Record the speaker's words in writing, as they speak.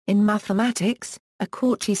In mathematics, a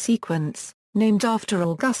Cauchy sequence, named after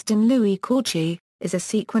Augustin-Louis Cauchy, is a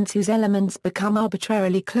sequence whose elements become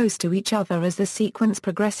arbitrarily close to each other as the sequence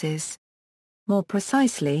progresses. More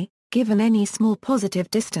precisely, given any small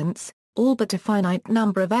positive distance, all but a finite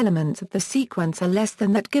number of elements of the sequence are less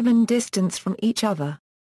than that given distance from each other.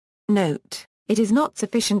 Note: it is not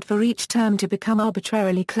sufficient for each term to become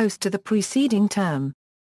arbitrarily close to the preceding term.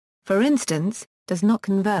 For instance, does not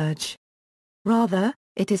converge. Rather,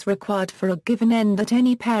 it is required for a given n that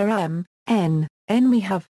any pair m, n we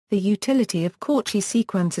have. The utility of Cauchy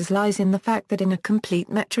sequences lies in the fact that in a complete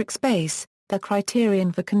metric space, the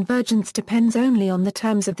criterion for convergence depends only on the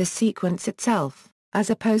terms of the sequence itself, as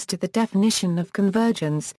opposed to the definition of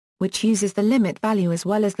convergence, which uses the limit value as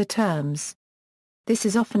well as the terms. This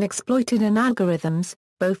is often exploited in algorithms,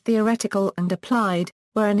 both theoretical and applied,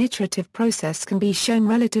 where an iterative process can be shown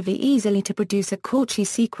relatively easily to produce a Cauchy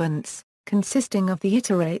sequence, consisting of the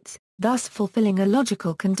iterates, thus fulfilling a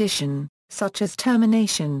logical condition, such as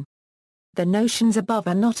termination. The notions above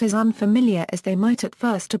are not as unfamiliar as they might at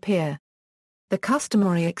first appear. The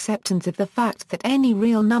customary acceptance of the fact that any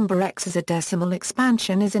real number x is a decimal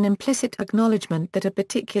expansion is an implicit acknowledgement that a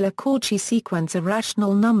particular Cauchy sequence of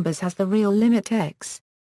rational numbers has the real limit x.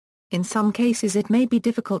 In some cases it may be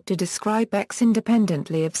difficult to describe x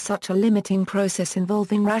independently of such a limiting process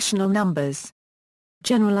involving rational numbers.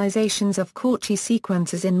 Generalizations of Cauchy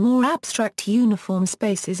sequences in more abstract uniform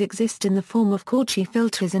spaces exist in the form of Cauchy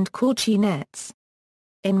filters and Cauchy nets.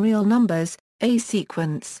 In real numbers, a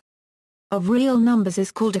sequence of real numbers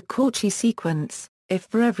is called a Cauchy sequence, if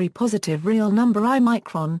for every positive real number I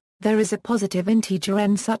micron, there is a positive integer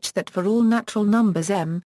n such that for all natural numbers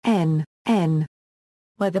m, n,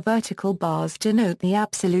 where the vertical bars denote the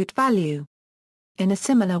absolute value. In a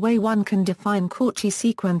similar way one can define Cauchy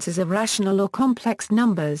sequences of rational or complex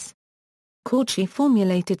numbers. Cauchy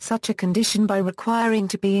formulated such a condition by requiring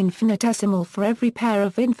to be infinitesimal for every pair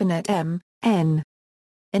of infinite m, n.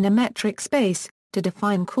 In a metric space, to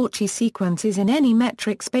define Cauchy sequences in any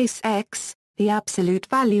metric space X, the absolute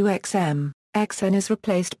value xm, xn is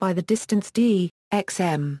replaced by the distance d,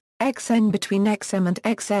 xm, xn between xm and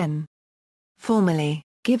xn. Formally,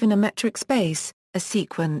 given a metric space, a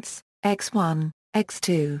sequence, x1,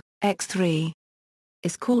 x2, x3,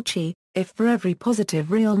 is Cauchy, if for every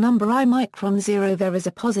positive real number I micron 0 there is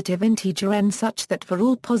a positive integer n such that for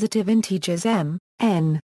all positive integers m,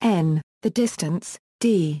 n, the distance,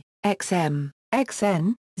 d, xm,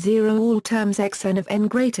 xn, 0 all terms xn of n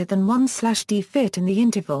greater than 1/d fit in the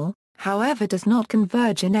interval, however does not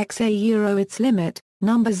converge in xa its limit,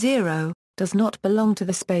 number 0, does not belong to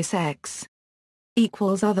the space X.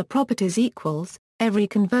 Other properties every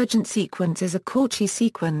convergent sequence is a Cauchy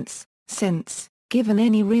sequence, since, given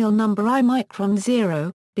any real number I micron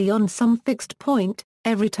 0, beyond some fixed point,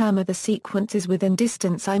 every term of the sequence is within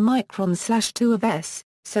distance I micron/2 of s,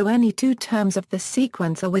 so any two terms of the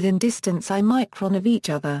sequence are within distance I micron of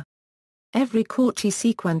each other. Every Cauchy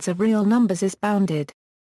sequence of real numbers is bounded.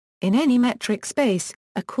 In any metric space,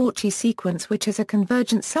 a Cauchy sequence which has a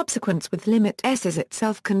convergent subsequence with limit s is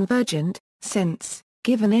itself convergent, since,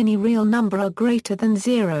 given any real number r greater than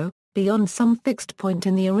 0, beyond some fixed point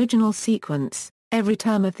in the original sequence, every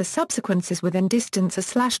term of the subsequence is within distance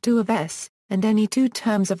a/2 of s, and any two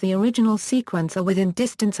terms of the original sequence are within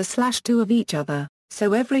distance a/2 of each other.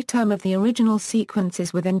 So every term of the original sequence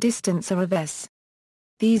is within distance r of s.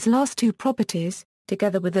 These last two properties,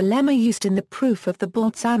 together with the lemma used in the proof of the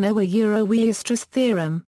Bolzano-Weierstrass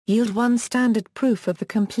theorem, yield one standard proof of the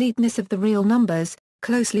completeness of the real numbers,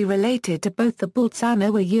 closely related to both the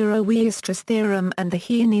Bolzano-Weierstrass theorem and the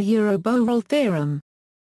Heine-Borel theorem.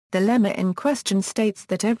 The lemma in question states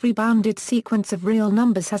that every bounded sequence of real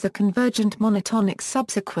numbers has a convergent monotonic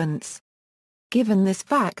subsequence. Given this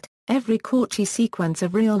fact, every Cauchy sequence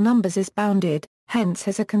of real numbers is bounded, hence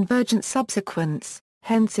has a convergent subsequence,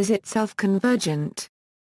 hence is itself convergent.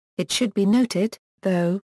 It should be noted,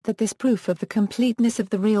 though, that this proof of the completeness of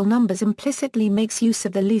the real numbers implicitly makes use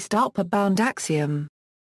of the least upper bound axiom.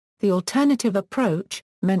 The alternative approach,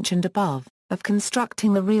 mentioned above, of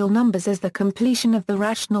constructing the real numbers as the completion of the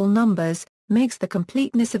rational numbers, makes the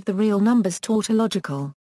completeness of the real numbers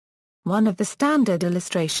tautological. One of the standard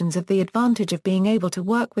illustrations of the advantage of being able to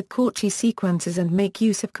work with Cauchy sequences and make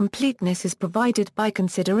use of completeness is provided by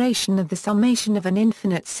consideration of the summation of an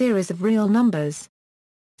infinite series of real numbers.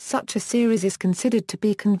 Such a series is considered to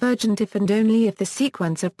be convergent if and only if the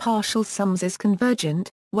sequence of partial sums is convergent,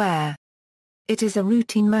 where it is a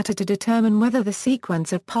routine matter to determine whether the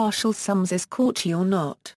sequence of partial sums is Cauchy or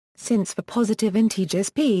not, since for positive integers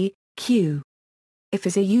p, q, If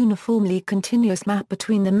is a uniformly continuous map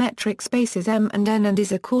between the metric spaces M and N and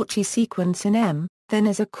is a Cauchy sequence in M, then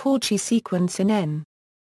is a Cauchy sequence in N.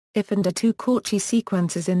 If and are two Cauchy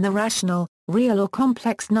sequences in the rational, real or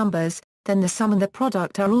complex numbers, then the sum and the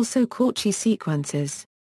product are also Cauchy sequences.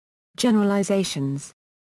 Generalizations.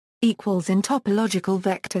 Equals in topological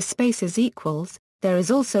vector spaces equals, there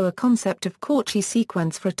is also a concept of Cauchy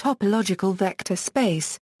sequence for a topological vector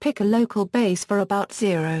space, pick a local base for about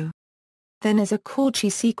 0. Then is a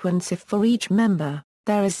Cauchy sequence if for each member,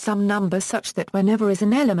 there is some number such that whenever is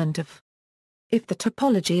an element of. If the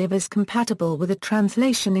topology of is compatible with a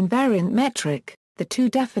translation invariant metric, the two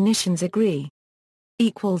definitions agree.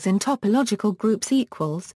 Equals in topological groups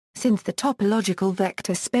equals, since the topological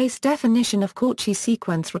vector space definition of Cauchy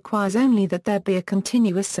sequence requires only that there be a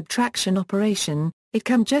continuous subtraction operation, it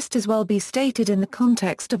can just as well be stated in the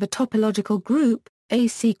context of a topological group. A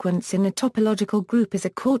sequence in a topological group is a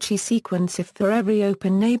Cauchy sequence if for every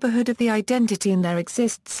open neighborhood of the identity and there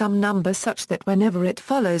exists some number such that whenever it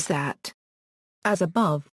follows that. As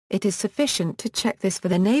above, it is sufficient to check this for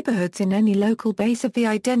the neighborhoods in any local base of the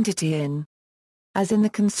identity in. As in the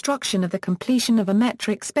construction of the completion of a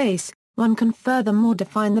metric space, one can furthermore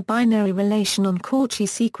define the binary relation on Cauchy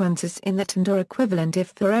sequences in that and are equivalent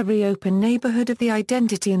if for every open neighborhood of the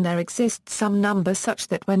identity and there exists some number such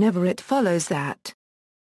that whenever it follows that.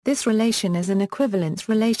 This relation is an equivalence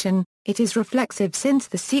relation, it is reflexive since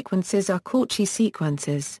the sequences are Cauchy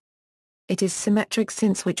sequences. It is symmetric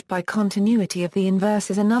since which by continuity of the inverse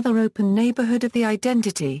is another open neighborhood of the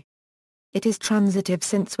identity. It is transitive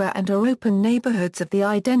since where and are open neighborhoods of the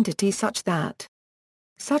identity such that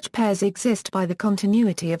such pairs exist by the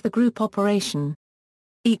continuity of the group operation.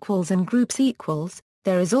 Equals and groups equals,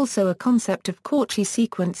 there is also a concept of Cauchy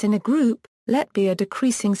sequence in a group, let be a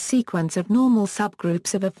decreasing sequence of normal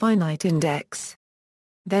subgroups of a finite index.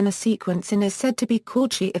 Then a sequence in is said to be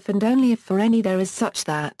Cauchy if and only if for any there is such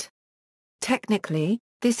that. Technically,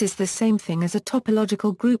 this is the same thing as a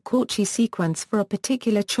topological group Cauchy sequence for a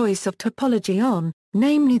particular choice of topology on,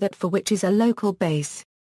 namely that for which is a local base.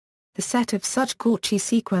 The set of such Cauchy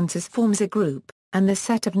sequences forms a group, and the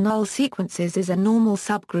set of null sequences is a normal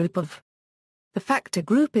subgroup of. The factor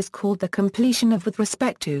group is called the completion of with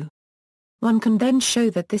respect to. One can then show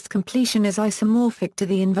that this completion is isomorphic to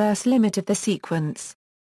the inverse limit of the sequence.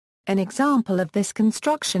 An example of this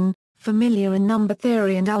construction, familiar in number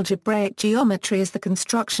theory and algebraic geometry, is the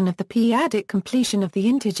construction of the p-adic completion of the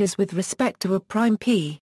integers with respect to a prime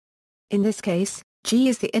p. In this case, G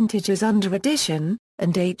is the integers under addition,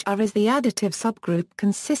 and HR is the additive subgroup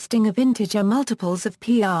consisting of integer multiples of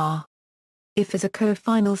PR. If as a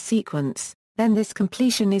cofinal sequence, then this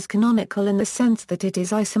completion is canonical in the sense that it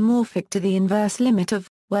is isomorphic to the inverse limit of,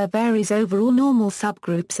 where varies over all normal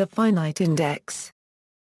subgroups of finite index.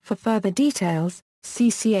 For further details, see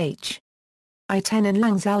ch. I10 and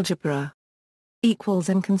Lang's algebra. Equals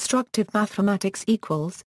and constructive mathematics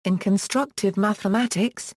equals, in constructive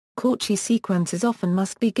mathematics, Cauchy sequences often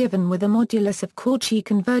must be given with a modulus of Cauchy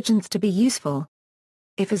convergence to be useful.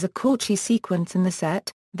 If is a Cauchy sequence in the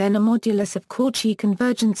set, then a modulus of Cauchy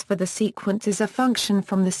convergence for the sequence is a function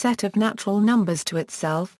from the set of natural numbers to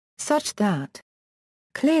itself, such that.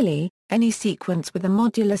 Clearly, any sequence with a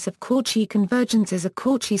modulus of Cauchy convergence is a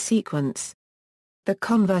Cauchy sequence. The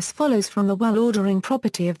converse follows from the well-ordering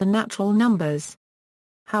property of the natural numbers.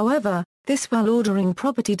 However, this well-ordering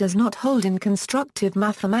property does not hold in constructive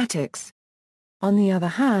mathematics. On the other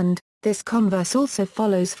hand, this converse also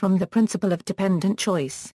follows from the principle of dependent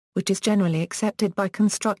choice, which is generally accepted by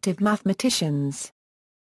constructive mathematicians.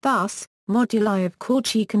 Thus, moduli of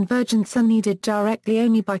Cauchy convergence are needed directly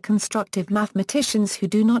only by constructive mathematicians who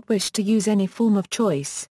do not wish to use any form of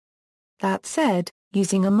choice. That said,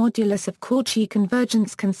 using a modulus of Cauchy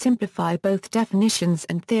convergence can simplify both definitions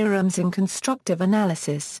and theorems in constructive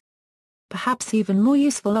analysis. Perhaps even more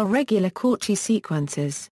useful are regular Cauchy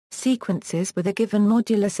sequences, sequences with a given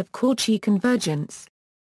modulus of Cauchy convergence.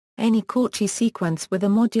 Any Cauchy sequence with a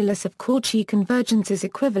modulus of Cauchy convergence is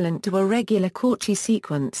equivalent to a regular Cauchy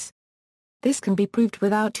sequence. This can be proved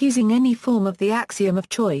without using any form of the axiom of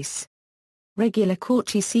choice. Regular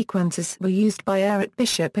Cauchy sequences were used by Eric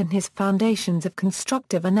Bishop in his Foundations of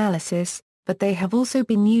Constructive Analysis, but they have also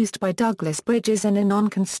been used by Douglas Bridges in a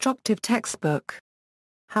non-constructive textbook.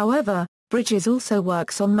 However, Bridges also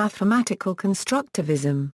works on mathematical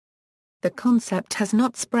constructivism. The concept has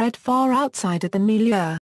not spread far outside of the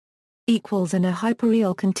milieu. Equals in a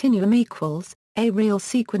hyperreal continuum equals, a real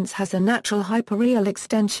sequence has a natural hyperreal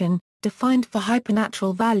extension, defined for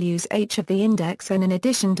hypernatural values h of the index n in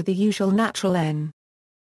addition to the usual natural n.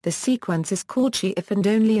 The sequence is Cauchy if and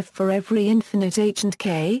only if for every infinite h and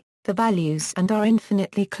k, the values and are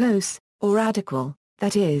infinitely close, or radical,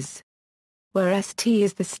 that is, where St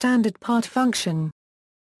is the standard part function.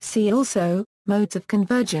 See also, modes of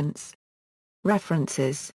convergence.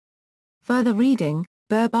 References. Further reading,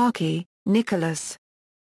 Bourbaki, Nicholas.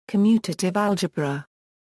 Commutative Algebra.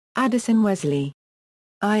 Addison Wesley.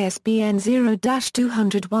 ISBN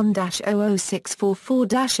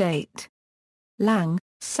 0-201-00644-8. Lang,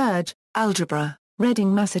 Serge, Algebra,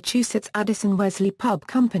 Reading, Massachusetts. Addison Wesley Pub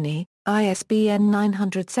Company, ISBN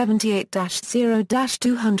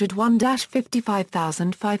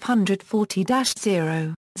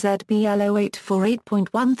 978-0-201-55540-0, ZBL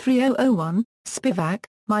 0848.13001, Spivak,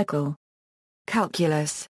 Michael.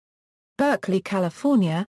 Calculus. Berkeley,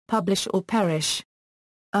 California, Publish or Perish.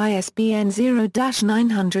 ISBN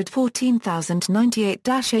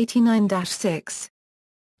 0-914098-89-6.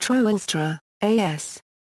 Troelstra, A.S.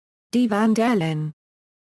 D. van der Linde.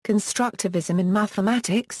 Constructivism in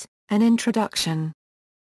Mathematics, An Introduction.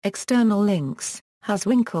 External links,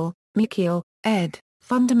 Haswinkel, Michiel, ed.,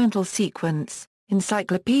 Fundamental Sequence,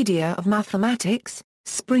 Encyclopedia of Mathematics,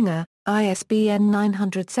 Springer, ISBN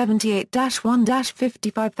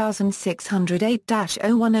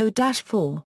 978-1-55608-010-4.